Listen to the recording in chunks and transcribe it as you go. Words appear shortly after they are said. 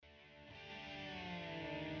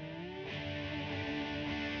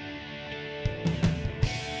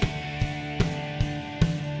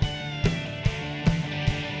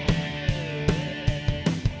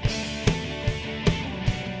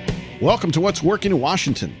Welcome to What's Working in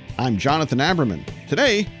Washington. I'm Jonathan Aberman.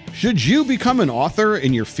 Today, should you become an author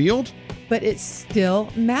in your field? But it still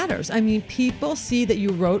matters. I mean, people see that you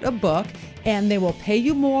wrote a book and they will pay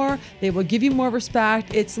you more. They will give you more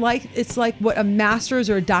respect. It's like what a master's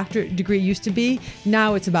or a doctorate degree used to be.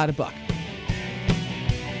 Now it's about a book.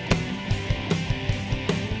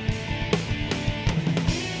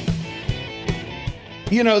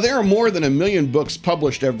 You know, there are more than 1 million books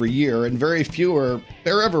published every year, and very few are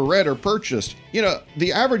ever read or purchased. You know,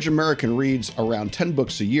 the average American reads around 10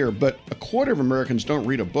 books a year, but a quarter of Americans don't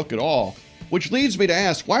read a book at all, which leads me to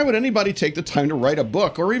ask, why would anybody take the time to write a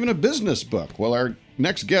book or even a business book? Well, our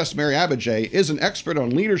next guest, Mary Abbajay, is an expert on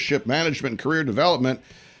leadership, management, and career development.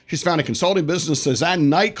 She's founded consulting businesses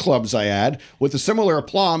and nightclubs, I add, with a similar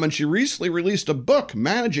aplomb, and she recently released a book,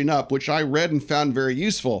 Managing Up, which I read and found very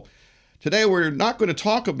useful. Today, we're not going to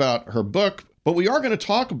talk about her book, but we are going to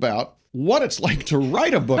talk about what it's like to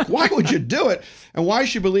write a book. Why would you do it? And why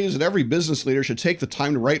she believes that every business leader should take the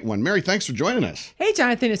time to write one. Mary, thanks for joining us. Hey,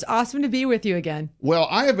 Jonathan, it's awesome to be with you again. Well,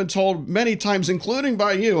 I have been told many times, including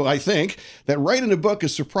by you, I think, that writing a book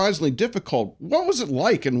is surprisingly difficult. What was it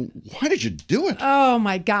like and why did you do it? Oh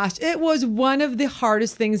my gosh, it was one of the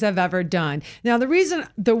hardest things I've ever done. Now,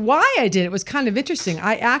 the why I did it was kind of interesting.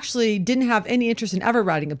 I actually didn't have any interest in ever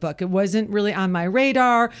writing a book. It wasn't really on my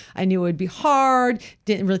radar. I knew it would be hard.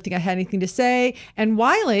 Didn't really think I had anything to say. And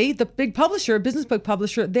Wiley, the big publisher, business book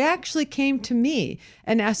publisher, they actually came to me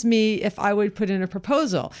and asked me if I would put in a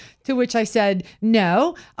proposal, to which I said,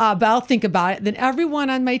 no, but I'll think about it. Then everyone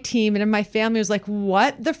on my team and in my family was like,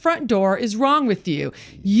 what the front door is wrong with you?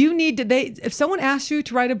 You need to, if someone asks you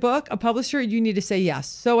to write a book, a publisher, you need to say yes.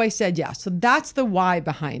 So I said yes. So that's the why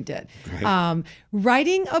behind it. Right.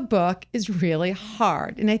 Writing a book is really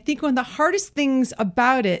hard. And I think one of the hardest things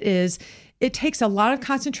about it is it takes a lot of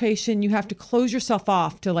concentration. You have to close yourself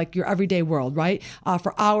off to like your everyday world, right?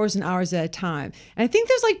 For hours and hours at a time. And I think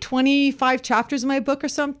there's like 25 chapters in my book or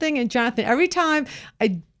something. And Jonathan, every time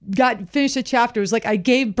I finished a chapter, it was like I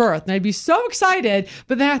gave birth and I'd be so excited.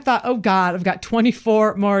 But then I thought, oh God, I've got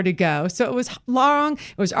 24 more to go. So it was long,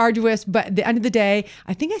 it was arduous, but at the end of the day,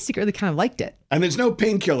 I think I secretly kind of liked it. And there's no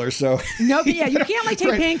painkiller, so. No, but yeah, you can't like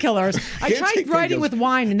take painkillers. I tried writing with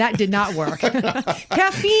wine and that did not work.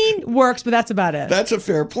 Caffeine works, but that's about it. That's a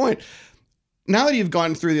fair point. Now that you've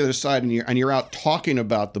gone through the other side and you're out talking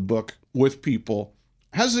about the book with people,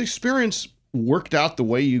 has the experience worked out the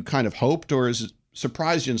way you kind of hoped, or is it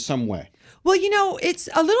surprised you in some way? Well, you know, it's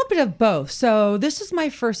a little bit of both. So this is my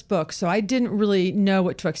first book, so I didn't really know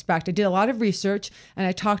what to expect. I did a lot of research and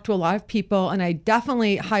I talked to a lot of people and I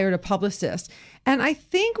definitely hired a publicist. And I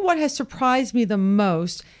think what has surprised me the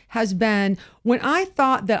most has been when I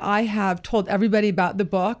thought that I have told everybody about the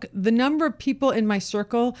book, the number of people in my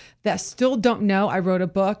circle that still don't know I wrote a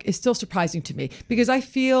book is still surprising to me, because I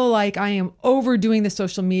feel like I am overdoing the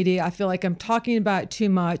social media. I feel like I'm talking about it too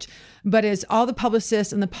much. But as all the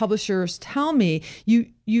publicists and the publishers tell me, you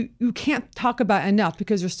can't talk about it enough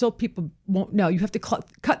because there's still people won't know. You have to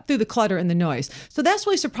cut through the clutter and the noise. So that's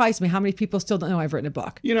really surprised me how many people still don't know I've written a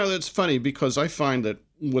book. You know, that's funny because I find that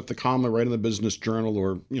with the column I write in the Business Journal,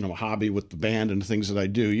 or, you know, a hobby with the band and the things that I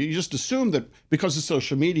do, you just assume that because of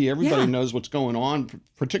social media, everybody knows what's going on,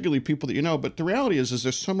 particularly people that you know. But the reality is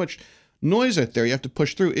there's so much noise out there you have to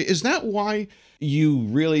push through. Is that why you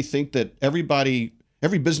really think that every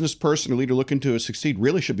business person or leader looking to succeed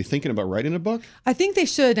really should be thinking about writing a book? I think they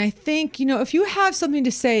should. I think, you know, if you have something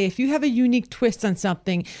to say, if you have a unique twist on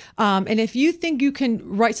something, and if you think you can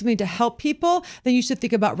write something to help people, then you should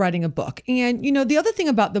think about writing a book. And, you know, the other thing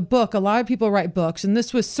about the book, a lot of people write books, and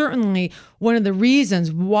this was certainly one of the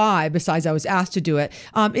reasons why, besides I was asked to do it,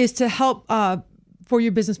 is to help for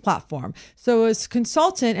your business platform. So as a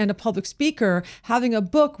consultant and a public speaker, having a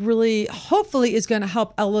book really, hopefully, is going to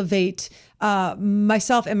help elevate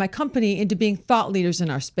myself and my company into being thought leaders in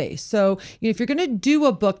our space. So, you know, if you're going to do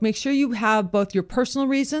a book, make sure you have both your personal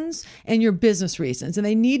reasons and your business reasons, and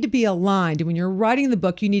they need to be aligned. And when you're writing the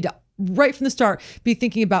book, you need to right from the start, be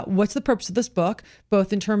thinking about what's the purpose of this book,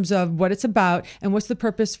 both in terms of what it's about and what's the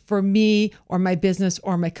purpose for me or my business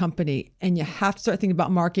or my company. And you have to start thinking about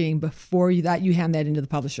marketing before you hand that into the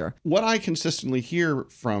publisher. What I consistently hear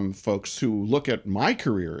from folks who look at my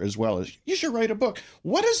career as well is, you should write a book.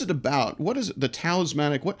 What is it about? What is it, the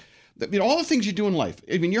talismanic? All the things you do in life.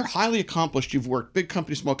 I mean, you're highly accomplished. You've worked big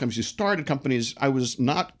companies, small companies. You started companies. I was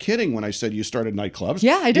not kidding when I said you started nightclubs.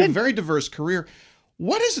 Yeah, I did. You have a very diverse career.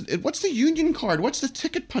 What is it? What's the union card? What's the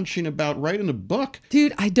ticket punching about writing a book?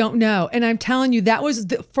 Dude, I don't know. And I'm telling you, that was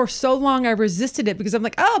for so long I resisted it because I'm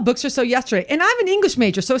like, oh, books are so yesterday. And I'm an English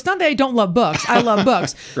major, so it's not that I don't love books. I love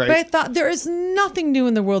books. Right. But I thought there is nothing new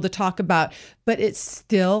in the world to talk about, but it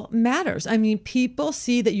still matters. I mean, people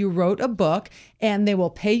see that you wrote a book and they will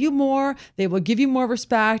pay you more. They will give you more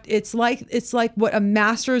respect. It's like what a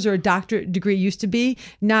master's or a doctorate degree used to be.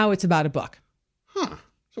 Now it's about a book. Huh.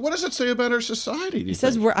 So what does it say about our society? It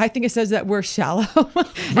says I think it says that we're shallow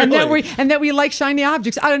Really? and that we like shiny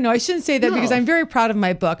objects. I don't know. I shouldn't say that because I'm very proud of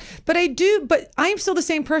my book, but I'm still the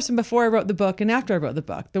same person before I wrote the book and after I wrote the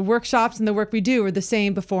book. The workshops and the work we do are the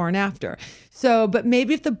same before and after. So, but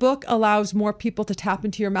maybe if the book allows more people to tap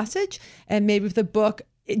into your message, and maybe if the book,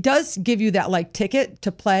 it does give you that like ticket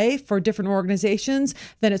to play for different organizations,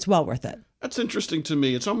 then it's well worth it. That's interesting to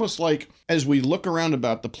me. It's almost like as we look around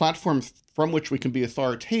about the platform from which we can be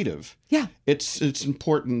authoritative. Yeah. It's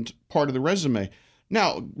important part of the resume.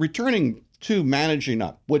 Now, returning to Managing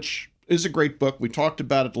Up, which is a great book. We talked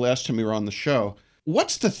about it the last time we were on the show.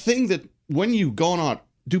 What's the thing that when you go on,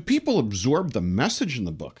 do people absorb the message in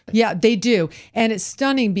the book? Yeah, they do. And it's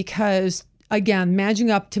stunning because again,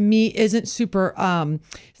 managing up to me isn't super,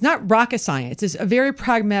 it's not rocket science. It's a very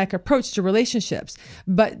pragmatic approach to relationships.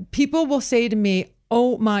 But people will say to me,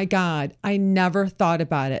 oh my God, I never thought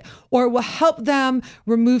about it. Or it will help them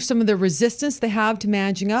remove some of the resistance they have to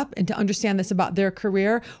managing up and to understand this about their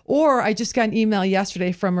career. Or I just got an email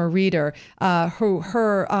yesterday from a reader who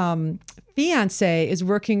her fiance is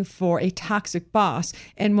working for a toxic boss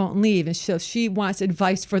and won't leave. And so she wants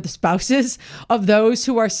advice for the spouses of those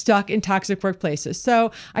who are stuck in toxic workplaces.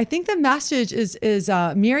 So I think the message is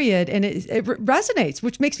myriad and it resonates,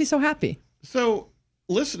 which makes me so happy. So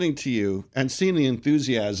listening to you and seeing the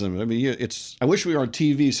enthusiasm, I mean, I wish we were on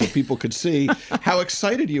TV so people could see how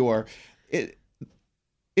excited you are.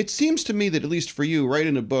 It seems to me that at least for you,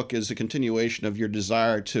 writing a book is a continuation of your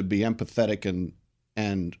desire to be empathetic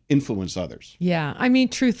and influence others. Yeah. I mean,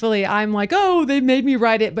 truthfully, I'm like, oh, they made me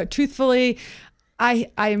write it. But truthfully, I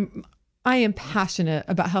am passionate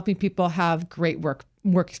about helping people have great work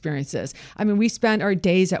experiences. I mean, we spend our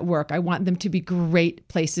days at work. I want them to be great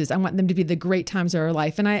places. I want them to be the great times of our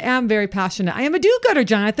life. And I am very passionate. I am a do-gooder,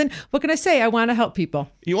 Jonathan. What can I say? I want to help people.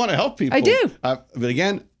 You want to help people. I do. But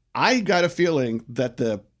again, I got a feeling that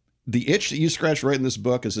the itch that you scratch right in this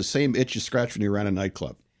book is the same itch you scratch when you ran a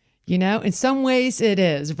nightclub. You know, in some ways it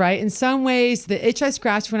is, right? In some ways, the itch I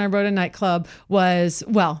scratched when I wrote a nightclub was,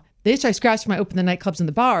 well, the itch I scratched when I opened the nightclubs and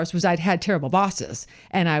the bars was I'd had terrible bosses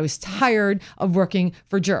and I was tired of working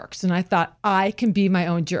for jerks. And I thought I can be my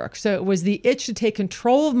own jerk. So it was the itch to take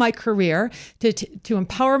control of my career, to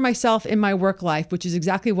empower myself in my work life, which is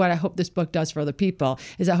exactly what I hope this book does for other people,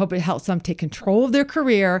 is I hope it helps them take control of their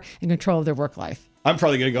career and control of their work life. I'm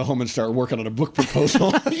probably going to go home and start working on a book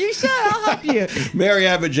proposal. You should. I'll help you. Mary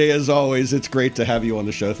Abbajay, as always, it's great to have you on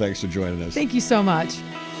the show. Thanks for joining us. Thank you so much.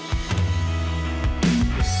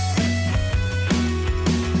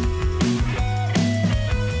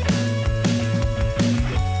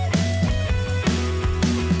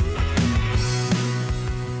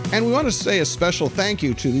 And we want to say a special thank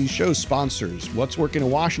you to these show sponsors. What's Working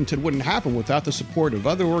in Washington wouldn't happen without the support of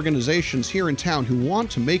other organizations here in town who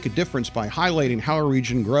want to make a difference by highlighting how our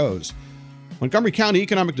region grows. Montgomery County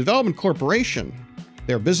Economic Development Corporation.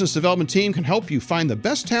 Their business development team can help you find the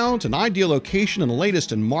best talent and ideal location and the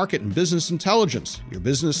latest in market and business intelligence. Your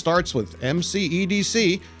business starts with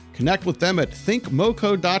MCEDC. Connect with them at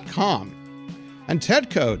thinkmoco.com. And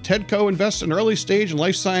TEDCO. TEDCO invests in early stage and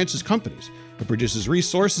life sciences companies. It produces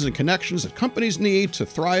resources and connections that companies need to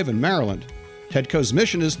thrive in Maryland. TEDCO's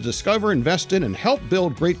mission is to discover, invest in, and help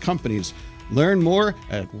build great companies. Learn more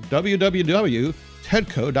at www.tedco.md.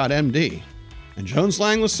 And Jones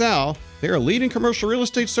Lang LaSalle, they're a leading commercial real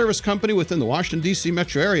estate service company within the Washington, D.C.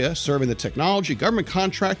 metro area, serving the technology, government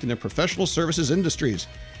contracting, and professional services industries.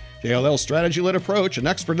 JLL's strategy-led approach and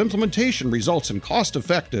expert implementation results in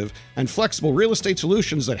cost-effective and flexible real estate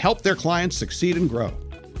solutions that help their clients succeed and grow.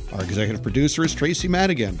 Our executive producer is Tracy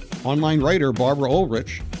Madigan, online writer Barbara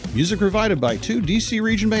Ulrich, music provided by 2 DC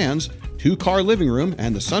region bands, 2 Car Living Room,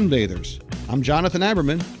 and the Sunbathers. I'm Jonathan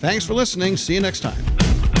Aberman. Thanks for listening. See you next time.